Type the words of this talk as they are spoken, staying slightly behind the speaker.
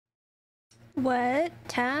What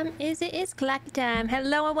time is it? It's clock time.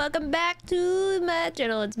 Hello and welcome back to my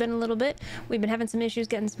channel. It's been a little bit. We've been having some issues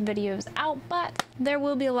getting some videos out, but there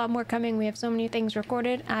will be a lot more coming. We have so many things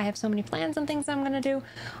recorded. I have so many plans and things I'm going to do.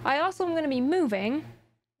 I also am going to be moving,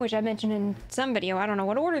 which I mentioned in some video. I don't know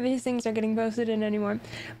what order these things are getting posted in anymore,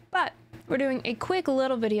 but we're doing a quick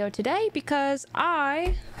little video today because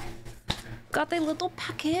I got a little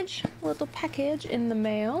package in the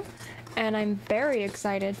mail. And I'm very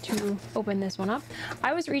excited to open this one up.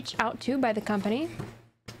 I was reached out to by the company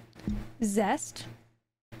ZEST.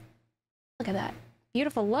 Look at that.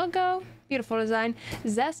 Beautiful logo, beautiful design.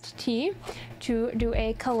 ZEST TEA to do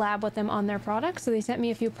a collab with them on their products. So they sent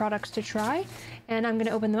me a few products to try and I'm going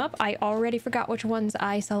to open them up. I already forgot which ones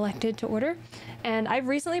I selected to order. And I've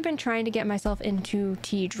recently been trying to get myself into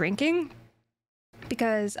tea drinking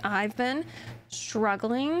because I've been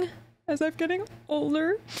struggling as I'm getting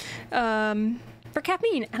older for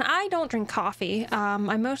caffeine, and I don't drink coffee.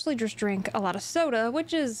 I mostly just drink a lot of soda,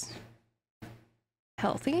 which is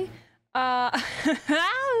healthy, I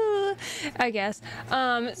guess.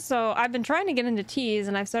 So I've been trying to get into teas,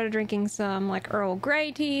 and I've started drinking some like Earl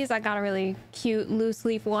Grey teas. I got a really cute loose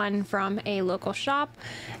leaf one from a local shop,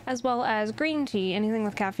 as well as green tea, anything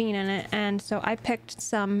with caffeine in it. And so I picked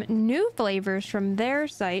some new flavors from their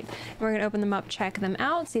site. We're gonna open them up, check them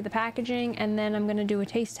out, see the packaging, and then I'm gonna do a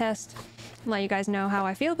taste test and let you guys know how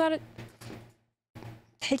I feel about it.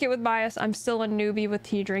 Take it with bias. I'm still a newbie with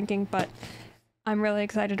tea drinking, but I'm really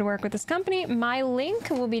excited to work with this company. My link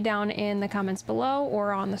will be down in the comments below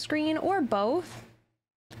or on the screen or both.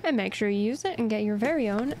 And make sure you use it and get your very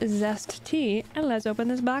own ZEST tea. And let's open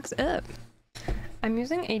this box up. I'm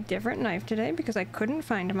using a different knife today because I couldn't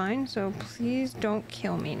find mine, so please don't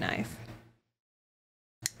kill me, knife.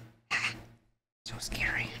 So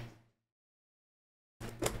scary.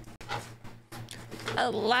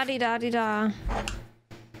 La-di-da-di-da.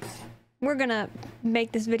 We're gonna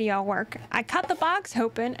make this video work. I cut the box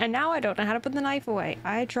open and now I don't know how to put the knife away.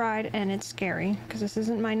 I tried and it's scary because this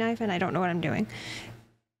isn't my knife and I don't know what I'm doing.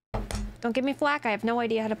 Don't give me flack. I have no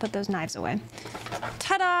idea how to put those knives away.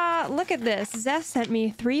 Ta-da! Look at this. Zest sent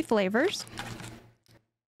me 3 flavors.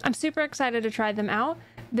 I'm super excited to try them out.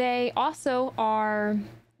 They also are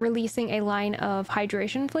releasing a line of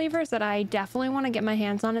hydration flavors that I definitely want to get my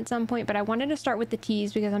hands on at some point, but I wanted to start with the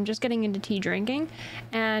teas because I'm just getting into tea drinking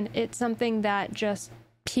and it's something that just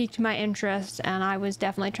piqued my interest and I was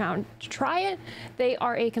definitely trying to try it. They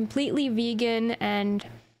are a completely vegan and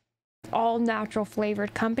all natural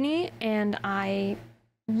flavored company and I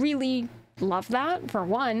really love that for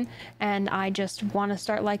one, and I just want to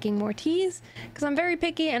start liking more teas because I'm very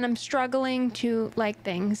picky and I'm struggling to like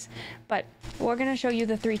things. But we're going to show you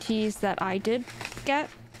the 3 teas that I did get.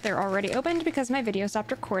 They're already opened because my video stopped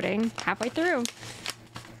recording halfway through.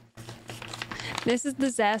 This is the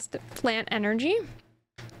Zest Plant Energy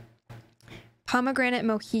Pomegranate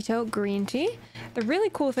Mojito Green Tea. The really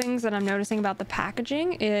cool things that I'm noticing about the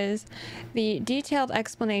packaging is the detailed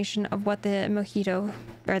explanation of what the mojito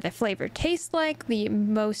or the flavor tastes like, the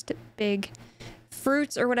most big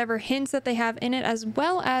fruits or whatever hints that they have in it, as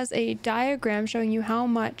well as a diagram showing you how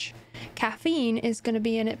much caffeine is going to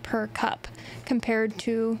be in it per cup compared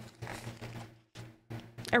to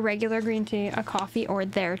a regular green tea, a coffee, or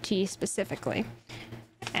their tea specifically.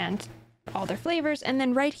 And all their flavors, and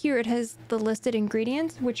then right here it has the listed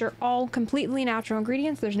ingredients, which are all completely natural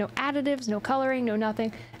ingredients. There's no additives, no coloring, no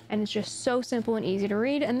nothing, and it's just so simple and easy to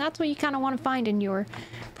read, and that's what you kind of want to find in your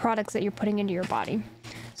products that you're putting into your body.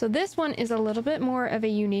 So this one is a little bit more of a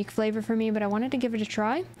unique flavor for me, but I wanted to give it a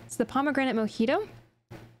try. It's the pomegranate mojito.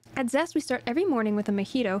 At Zest, we start every morning with a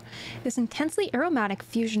mojito. This intensely aromatic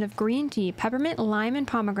fusion of green tea, peppermint, lime, and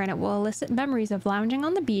pomegranate will elicit memories of lounging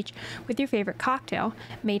on the beach with your favorite cocktail.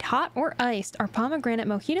 Made hot or iced, our pomegranate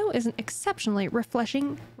mojito is an exceptionally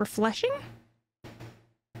refreshing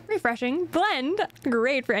blend,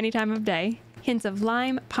 great for any time of day. Hints of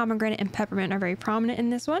lime, pomegranate, and peppermint are very prominent in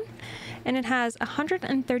this one. And it has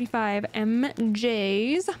 135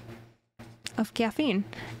 mjs of caffeine,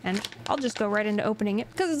 and I'll just go right into opening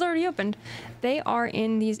it because it's already opened. They are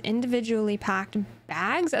in these individually packed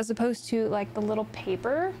bags as opposed to like the little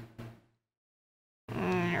paper.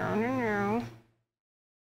 Can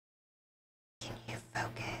you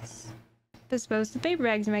focus? As opposed to paper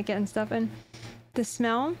bags you might get and stuff, and the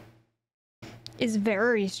smell is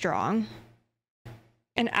very strong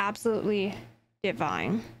and absolutely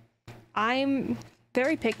divine. I'm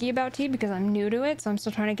very picky about tea because I'm new to it, so I'm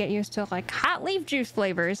still trying to get used to like hot leaf juice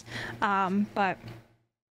flavors, but I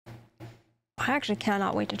actually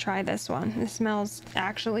cannot wait to try this one. This smells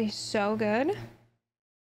actually so good.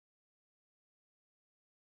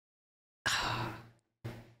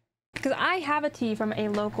 because I have a tea from a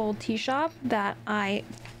local tea shop that I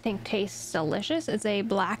think tastes delicious. It's a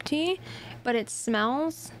black tea, but it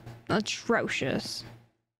smells atrocious.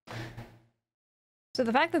 So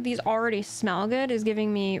the fact that these already smell good is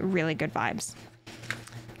giving me really good vibes.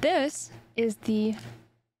 This is the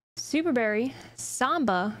Superberry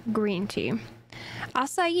Samba Green Tea.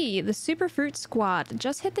 Acai, the Superfruit Squad,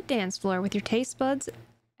 just hit the dance floor with your taste buds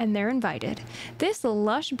and they're invited. This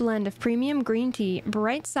lush blend of premium green tea,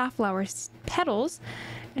 bright safflower petals,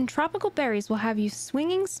 and tropical berries will have you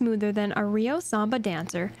swinging smoother than a Rio Samba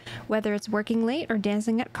dancer, whether it's working late or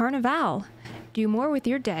dancing at Carnival. Do more with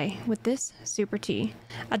your day with this super tea.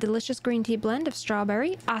 A delicious green tea blend of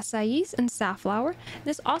strawberry, acai, and safflower.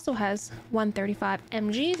 This also has 135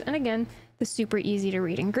 mgs, and again, the super easy to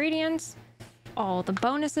read ingredients, all the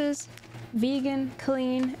bonuses, vegan,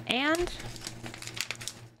 clean, and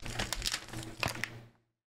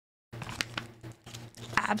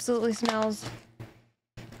absolutely smells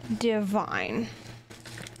divine.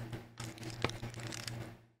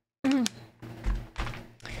 And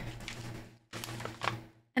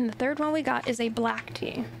the third one we got is a black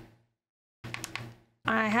tea.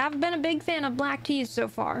 I have been a big fan of black teas so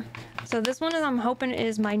far. So this one I'm hoping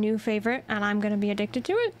is my new favorite and I'm going to be addicted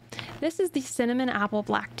to it. This is the cinnamon apple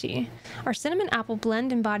black tea. Our cinnamon apple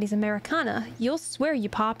blend embodies Americana. You'll swear you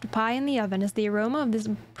popped a pie in the oven as the aroma of this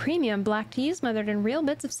premium black tea smothered in real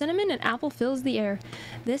bits of cinnamon and apple fills the air.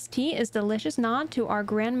 This tea is a delicious nod to our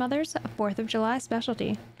grandmother's 4th of July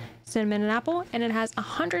specialty. Cinnamon and apple, and it has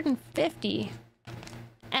 150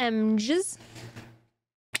 mgs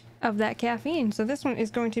of that caffeine. So this one is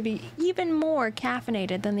going to be even more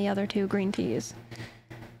caffeinated than the other two green teas.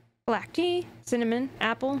 Black tea, cinnamon,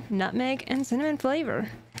 apple, nutmeg, and cinnamon flavor.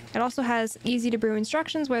 It also has easy to brew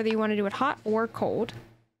instructions whether you want to do it hot or cold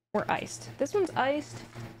or iced. This one's iced.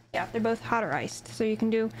 Yeah, they're both hot or iced. So you can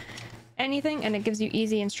do anything and it gives you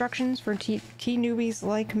easy instructions for tea newbies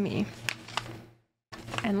like me.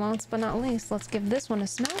 And last but not least, let's give this one a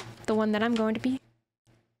smell. The one that I'm going to be.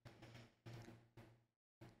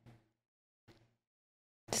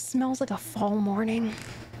 It smells like a fall morning.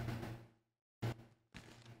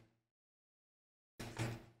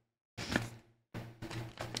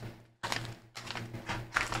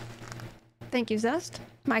 Thank you, Zest.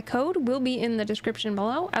 My code will be in the description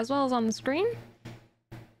below, as well as on the screen.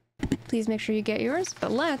 Please make sure you get yours,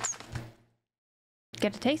 but let's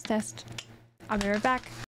get a taste test. I'll be right back.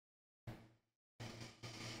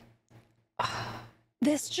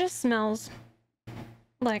 This just smells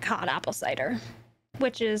like hot apple cider,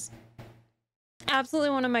 which is absolutely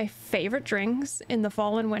one of my favorite drinks in the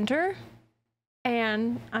fall and winter.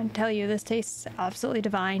 And I tell you, this tastes absolutely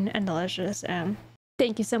divine and delicious. And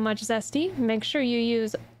thank you so much, Zesty. Make sure you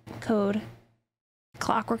use code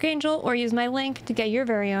CLOCKWORKKANGEL or use my link to get your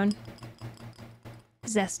very own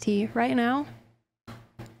ZEST TEA right now.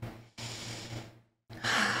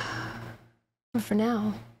 But for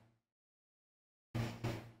now,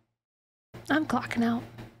 I'm clocking out.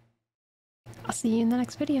 I'll see you in the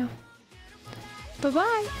next video.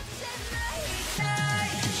 Bye-bye.